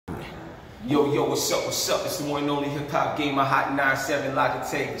Yo, what's up, It's the one and only HipHopGamer, Hot 97,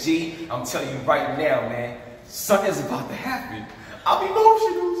 LogitechG. I'm telling you right now, man, something's about to happen. I'm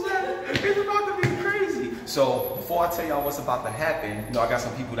emotional, son. It's about to be crazy. So, before I tell y'all what's about to happen, I got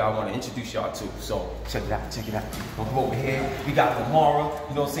some people that I want to introduce y'all to. So, check it out. We'll come over here. We got Lamara,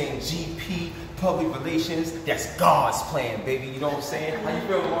 GP, public relations. That's God's plan, baby. You know what I'm saying? How you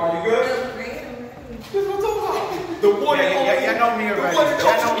feel, Lamara? You good? Great. That's what I'm talking about. The one and only. Y'all know me already.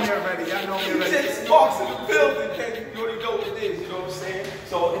 Just walks in the building, baby. You already know what it is, you know what I'm saying?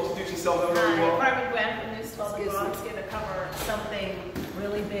 So introduce yourself. Carmen Grant from News 12 is going to cover something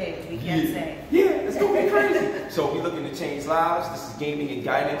really big, we can't say. Yeah, it's going to be crazy. So we're looking to change lives. This is gaming and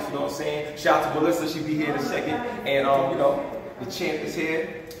guidance, you know what I'm saying? Shout out to Melissa, she'll be here in a second. And, the champ is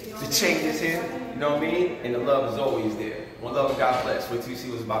here. The change is here, you know what I mean? And the love is always there. One love and God bless. Wait till you see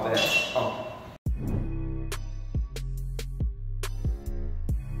what's about to happen.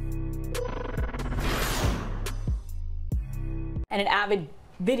 And an avid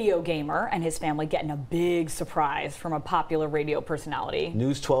video gamer and his family getting a big surprise from a popular radio personality.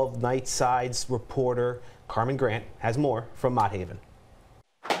 News 12 Nightside's reporter Carmen Grant has more from Mott Haven.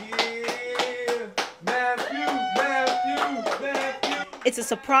 Matthew. It's a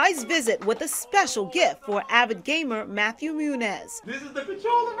surprise visit with a special gift for avid gamer Matthew Muniz. This is the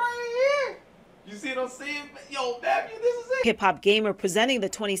controller right here. You see what I'm saying? Yo, Matthew, this is it. HipHopGamer presenting the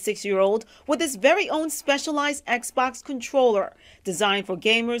 26-year-old with his very own specialized Xbox controller designed for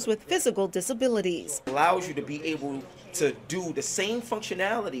gamers with physical disabilities. It allows you to be able to do the same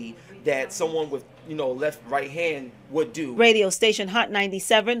functionality that someone with, left-right hand would do. Radio station Hot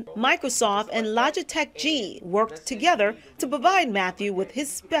 97, Microsoft, and LogitechG worked together to provide Matthew with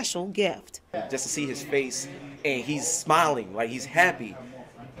his special gift. Just to see his face, and he's smiling, like he's happy.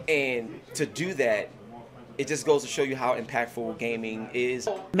 And to do that, it just goes to show you how impactful gaming is.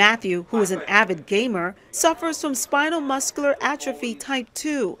 Matthew, who is an avid gamer, suffers from spinal muscular atrophy type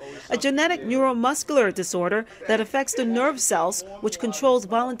 2, a genetic neuromuscular disorder that affects the nerve cells which controls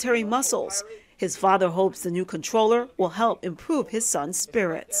voluntary muscles. His father hopes the new controller will help improve his son's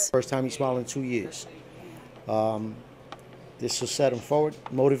spirits. First time he smiled in 2 years. This will set him forward,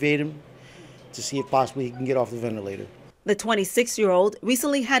 motivate him to see if possibly he can get off the ventilator. The 26-year-old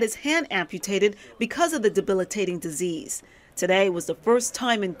recently had his hand amputated because of the debilitating disease. Today was the first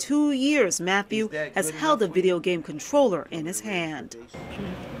time in 2 years Matthew has held a video game controller in his hand.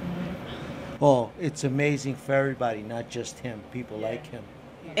 Oh, it's amazing for everybody, not just him, people like him.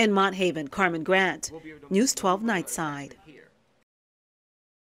 In Mott Haven, Carmen Grant, News 12 Nightside.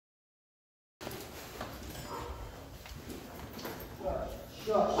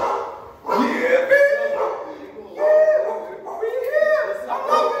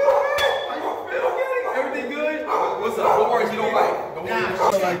 What's up? What words you don't like?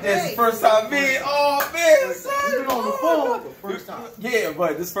 Don't like this. It's first time meeting. Oh man, son. You've been on the phone the first time. Yeah,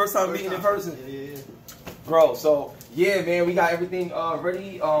 but this first time meeting in person. Yeah. Bro, so yeah, man, we got everything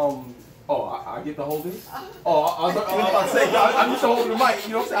ready. I get to hold this? Oh, I was about to say, I need to hold the mic,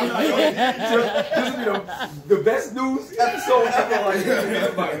 you know what I'm saying? This will be the best news episode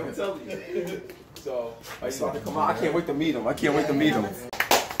ever. Like, I'm telling you. So, he's about to come out. I can't wait to meet him. Yeah,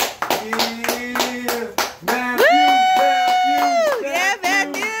 Matthew. Yeah,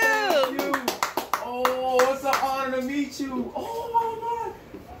 Matthew. Oh, it's an honor to meet you. Oh my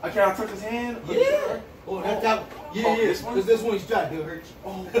God. Can I touch his hand? Yeah. Oh, that yeah. This one? This one's dry. He'll hurt you.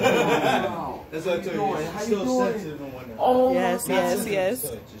 Oh, wow. That's what I tell you. How you Still doing? sensitive on one. Oh, Yes.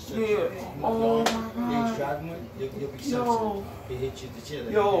 yeah. Oh my God. You'll be sensitive. He hit you the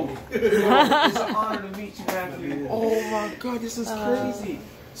chin. Yo, it's an honor to meet you, Matthew. Oh my God, this is crazy.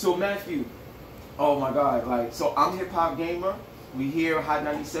 So Matthew, oh my God, so I'm HipHopGamer. We here at Hot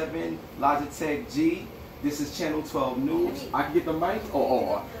 97, LogitechG. This is Channel 12 News. I can get the mic?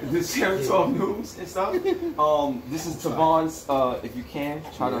 This is Channel 12 News and stuff. This is Tavon's, if you can,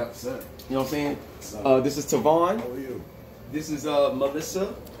 try to, you know what I'm saying? This is Tavon. How are you? This is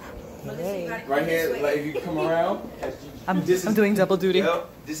Melissa. Hey. Right here, like if you come around. I'm doing double duty. Yep.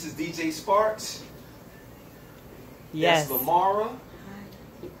 This is DJ Sparks. Yes. That's Lamara.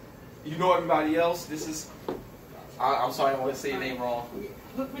 You know everybody else. This is. I'm sorry, I want to say your name wrong.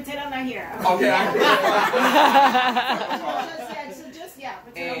 Pretend I'm not here. Okay.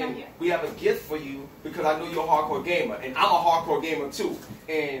 Pretend I'm not here. We have a gift for you because I know you're a hardcore gamer, and I'm a hardcore gamer too.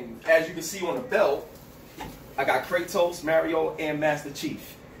 And as you can see on the belt, I got Kratos, Mario, and Master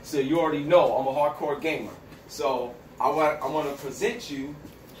Chief. So you already know I'm a hardcore gamer. So I want to present you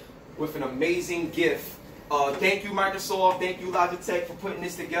with an amazing gift. Thank you, Microsoft. Thank you, Logitech, for putting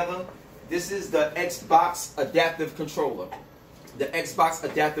this together. This is the Xbox Adaptive Controller. the Xbox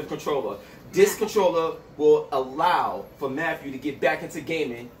adaptive controller. This controller will allow for Matthew to get back into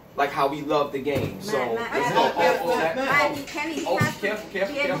gaming like how we love the game. So Kenny,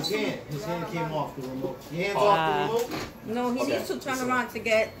 careful. His hand came off the remote. Your hand's off the remote? No, he needs to turn around to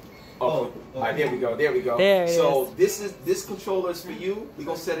get. Oh, all right, there we go. There it so this controller is for you. We're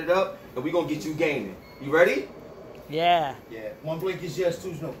gonna set it up and we're gonna get you gaming. You ready? Yeah. Yeah. One blink is yes,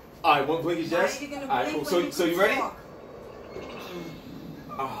 two's no. All right, one blink is yes. Why are you gonna All right, blink cool. when So you you ready? talk?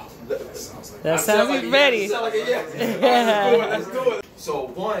 Oh, that sounds like That sounds like ready. Sound like a yes. Let's do it. So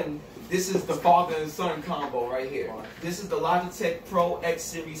one, this is the father and son combo right here. This is the Logitech Pro X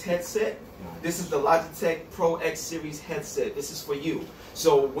Series headset. This is the Logitech Pro X Series headset. This is for you.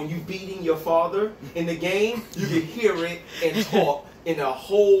 So when you beating your father in the game, you can hear it and talk in a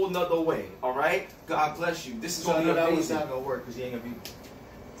whole nother way. All right? God bless you. This is So gonna be that was amazing. not gonna work because he ain't gonna be.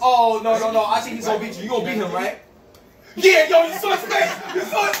 Oh no. I think he's gonna beat you. You gonna beat him, right? Yeah, yo, you saw his face. You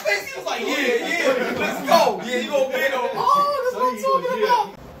saw his face. He was like, yeah, let's go. Yeah, you gonna beat him. Oh, that's what I'm talking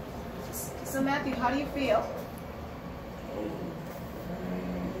about. So Matthew, how do you feel?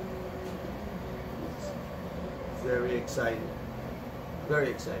 Very excited. Very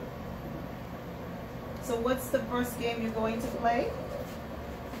excited. So what's the first game you're going to play?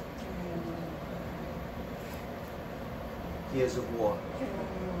 Gears of War.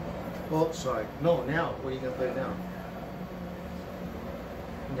 Oh, sorry. No, now. What are you gonna play now?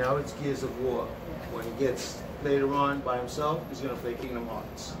 Now it's Gears of War. When he gets later on by himself, he's gonna play Kingdom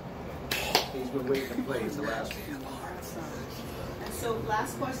Hearts. He's been waiting to play. It's the last one. And so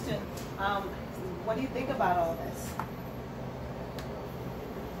last question, what do you think about all this?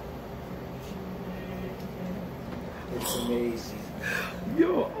 It's amazing.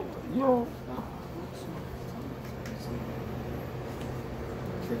 Yo.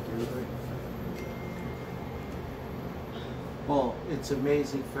 Well, it's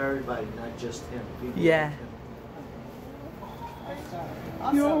amazing for everybody, not just him. People Yeah. like him.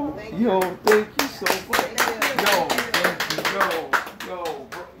 Awesome. Thank you. Thank you so much.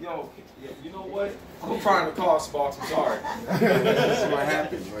 Yo. You know what? I'm gonna cry in the car, Sparks. I'm sorry. This is what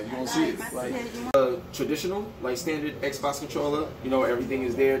happens, right? You don't see it. Like traditional, like standard Xbox controller. You know, everything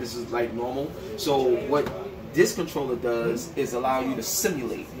is there. This is like normal. So what this controller does is allow you to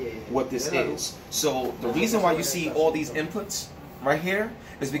simulate what this is. So the reason why you see all these inputs right here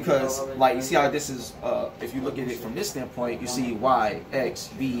is because, like, you see how this is, if you look at it from this standpoint, you see Y, X,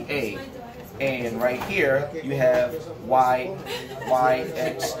 B, A. And right here, you have Y,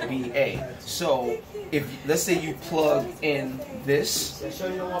 X, B, A. So if, let's say you plug in this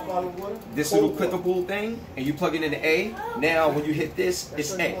little clickable thing, and you plug it into A, now when you hit this,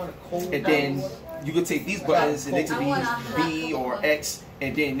 it's A. And then you can take these buttons and they can be B or X,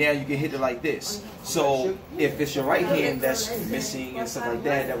 and then now you can hit it like this. So if it's your right hand that's missing and stuff like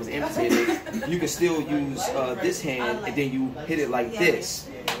that, that was amputated, you can still use this hand and then you hit it like this.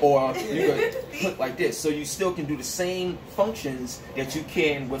 Or you can click like this. So you still can do the same functions that you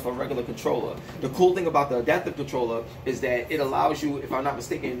can with a regular controller. The cool thing about the adaptive controller is that it allows you, if I'm not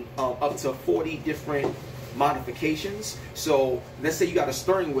mistaken, up to 40 different modifications. So let's say you got a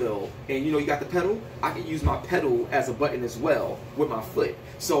steering wheel and you know you got the pedal, I can use my pedal as a button as well with my foot.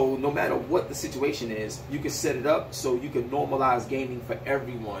 So no matter what the situation is, you can set it up so you can normalize gaming for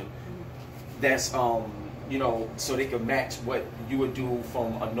everyone. That's you know, so they can match what you would do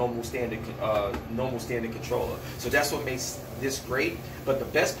from a normal standard controller. So that's what makes this great. But the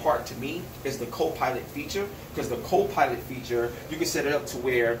best part to me is the co-pilot feature, because the co-pilot feature, you can set it up to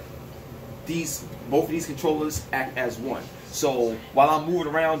where both of these controllers act as one. So while I'm moving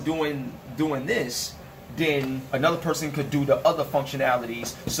around doing this, then another person could do the other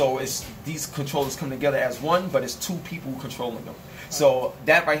functionalities. So it's these controllers come together as one, but it's two people controlling them. So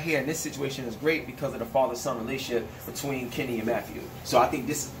that right here in this situation is great because of the father-son relationship between Kenny and Matthew. So I think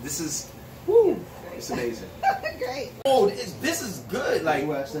this is, woo, it's amazing. Great. Oh, this is good. Like,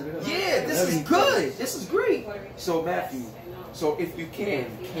 yeah, this is good. This is great. So Matthew, so if you can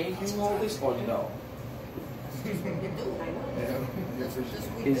you hold this or no?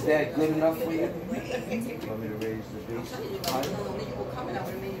 Is that good enough for you? Want me to raise the base? When you were coming, I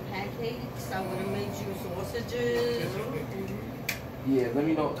would have made you pancakes. I would have made you sausages. Yeah, let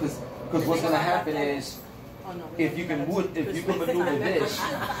me know, because what's gonna happen is if you can maneuver this. You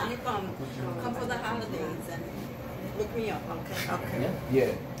come for the holidays and look me up, okay?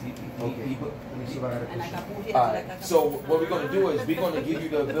 Yeah. And I got food here. Alright, so what we're going to do is we're going to give you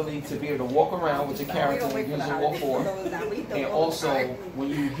the ability to be able to walk around with your character using walk forward. And also, when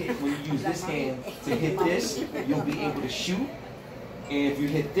you use this hand to hit this, you'll be able to shoot. And if you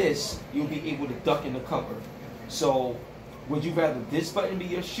hit this, you'll be able to duck in the cover. So would you rather this button be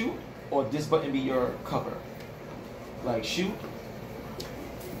your shoot or this button be your cover? Like shoot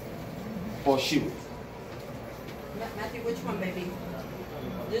or shoot? Matthew, which one, baby?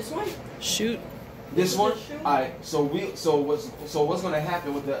 This one? Shoot. This one? Alright, so what's gonna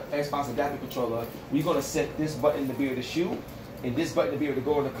happen with the Xbox adaptive controller, we're gonna set this button to be able to shoot and this button to be able to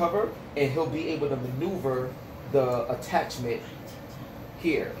go on the cover, and he'll be able to maneuver the attachment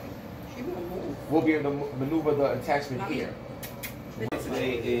here. We'll be able to maneuver the attachment here.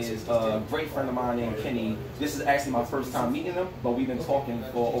 Today is a great friend of mine named Kenny. This is actually my first time meeting him, but we've been talking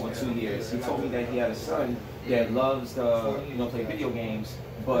for over 2 years. He told me that he had a son that loves to, play video games,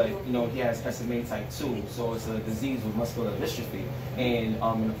 but he has SMA type 2, so it's a disease with muscular dystrophy. And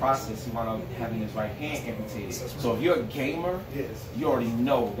in the process, he wound up having his right hand amputated. So if you're a gamer, you already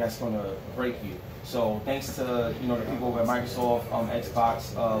know that's gonna break you. So thanks to the people over at Microsoft,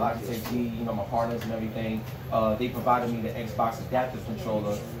 Xbox, LogitechG, my partners and everything, they provided me the Xbox adaptive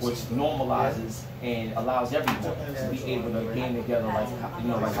controller, which normalizes and allows everyone to be able to game together like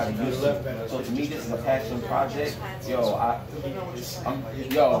how they used to. So to me, this is a passion project. It's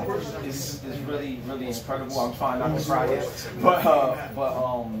really incredible. I'm trying not to cry yet, but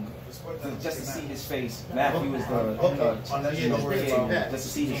just to see his face, Matthew is kid, just to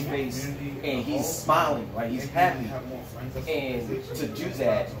see his face, and he's smiling, like he's happy, and to do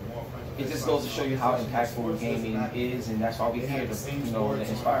that, it just goes to show you how impactful gaming is, and that's why we're here to, to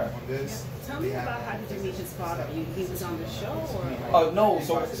inspire. Tell me about how did you meet his father? He was on the show, or? No.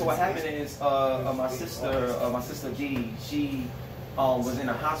 So what happened is my sister G, she was in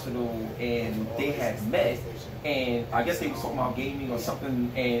a hospital and they had met, and I guess they were talking about gaming or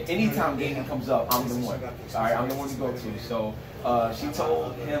something, and anytime gaming comes up, I'm the one. Alright, I'm the one to go to. So she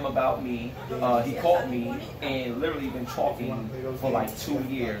told him about me, he called me, and literally been talking for like 2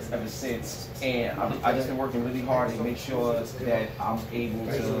 years ever since, and I just been working really hard to make sure that I'm able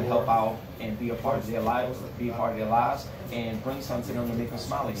to help out and be a part of their lives, and bring something to them to make them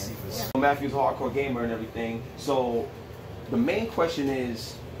smile again. Matthew's a hardcore gamer and everything, so the main question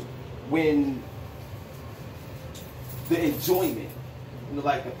is, when the enjoyment,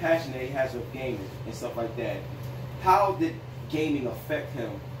 like the passion that he has with gaming and stuff like that, how did gaming affect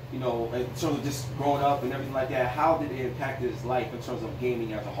him, in terms of just growing up and everything like that? How did it impact his life in terms of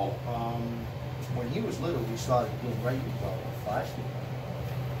gaming as a whole? When he was little, we started doing right about 5,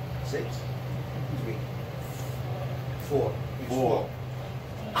 6, 3, 4. 4.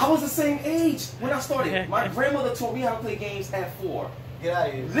 I was the same age when I started. My grandmother taught me how to play games at 4. Get out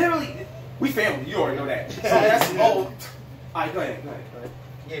of here. Literally, we family. You already know that. So that's old. All right, go ahead.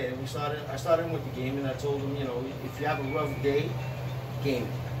 Yeah, I started him with the game, and I told him, if you have a rough day, game.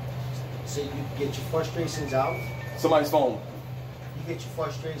 So you get your frustrations out. Somebody's phone. You get your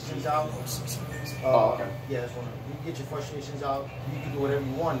frustrations out. Okay. Yeah, that's one. You get your frustrations out. You can do whatever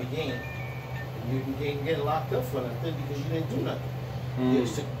you want in the game. And you can get locked up for nothing because you didn't do nothing. You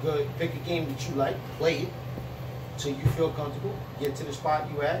just pick a game that you like, play it, till you feel comfortable, get to the spot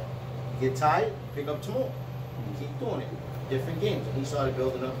you at, get tired, pick up tomorrow. Keep doing it. Different games. And he started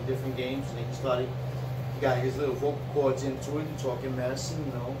building up different games, and then he got his little vocal cords into it, talking mess,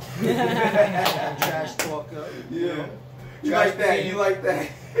 trash talker. Yeah. You like that.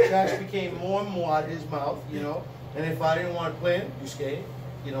 Trash became more and more out of his mouth, and if I didn't want to play him, you scared.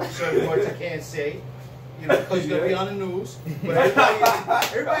 Certain words I can't say. Because you're going to be on the news. But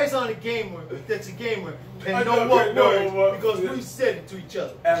everybody's on a gamer that's a gamer and know what words because we said it to each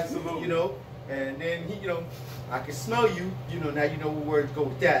other. Absolutely. And then, I can smell you. Now you know what words go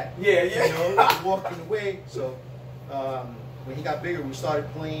with that. Yeah. Walking away. So when he got bigger, we started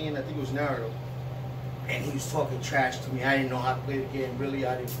playing, I think it was Naruto. And he was talking trash to me. I didn't know how to play the game, really.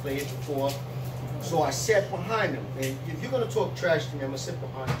 I didn't play it before. So I sat behind him. And if you're going to talk trash to me, I'm going to sit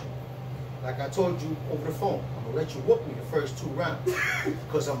behind you. Like I told you over the phone, I'm going to let you whoop me the first 2 rounds.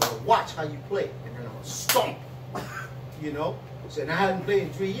 Because I'm going to watch how you play. And then I'm going to stomp. So and I hadn't played in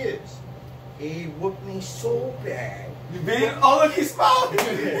 3 years. He whooped me so bad. You been? Oh, look, he's smiling.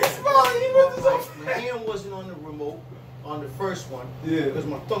 He's smiling. My hand wasn't on the remote on the first one. Yeah. Because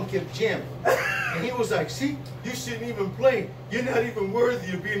my thumb kept jamming. And he was like, see, you shouldn't even play. You're not even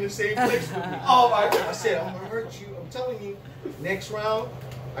worthy of being in the same place with me. Oh, my God. I said, I'm going to hurt you. I'm telling you. Next round,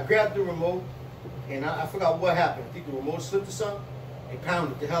 I grabbed the remote, and I forgot what happened. I think the remote slipped or something, and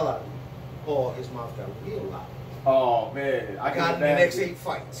pounded the hell out of me. Oh, his mouth got real loud. Oh, man. I got in the next 8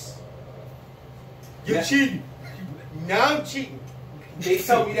 fights. You're cheating. Now I'm cheating. They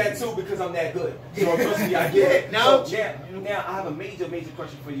tell me that too because I'm that good. So trust me, I get it. Now I have a major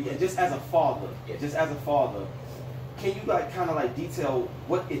question for you. And just as a father, can you kind of detail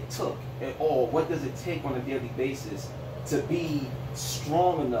what it took, or what does it take on a daily basis to be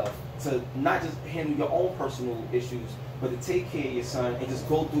strong enough to not just handle your own personal issues, but to take care of your son and just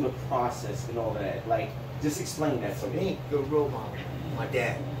go through the process and all of that? Like, just explain that to me. Good role model. My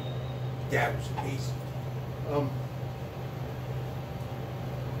dad. Dad was amazing.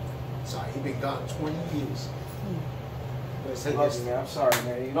 Sorry, he been gone 20 years. But say Love this, you, man. I'm sorry,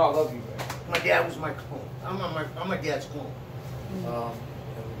 man. You know I love you, man. my dad was my clone. I'm my dad's clone.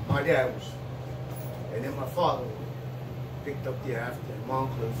 My dad was, and then my father picked up the after my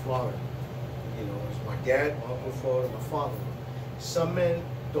uncle in Florida. You know, it's my dad, my uncle in Florida, my father. Some men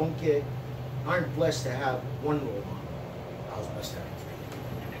aren't blessed to have one role model. I was blessed to have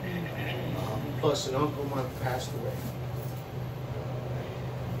three. Plus, an uncle of mine passed away.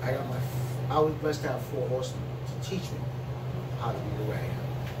 I was blessed to have 4 horsemen to teach me how to be the way I am.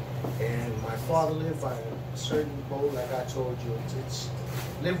 And my father lived by a certain goal, like I told you. It's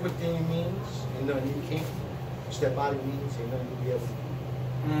live within your means, and nothing you can't. Step out of your means, and nothing you'll be able to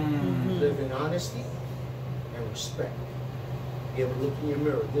do. Live in honesty and respect. Be able to look in your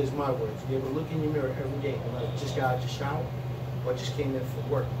mirror. There's my words. Be able to look in your mirror every day. And like, just got out your shower, or just came in from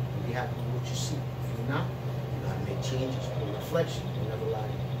work. And be happy with what you see. If you're not, you gotta make changes. For reflection, and never lie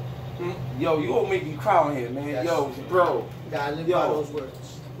to you. Yo, you gonna make me cry on here, man. Yes. Yo, bro. You gotta live by those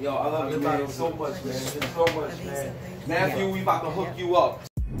words. Yo, I love you, man, so much, man. So much, man. Matthew, we about to hook you up.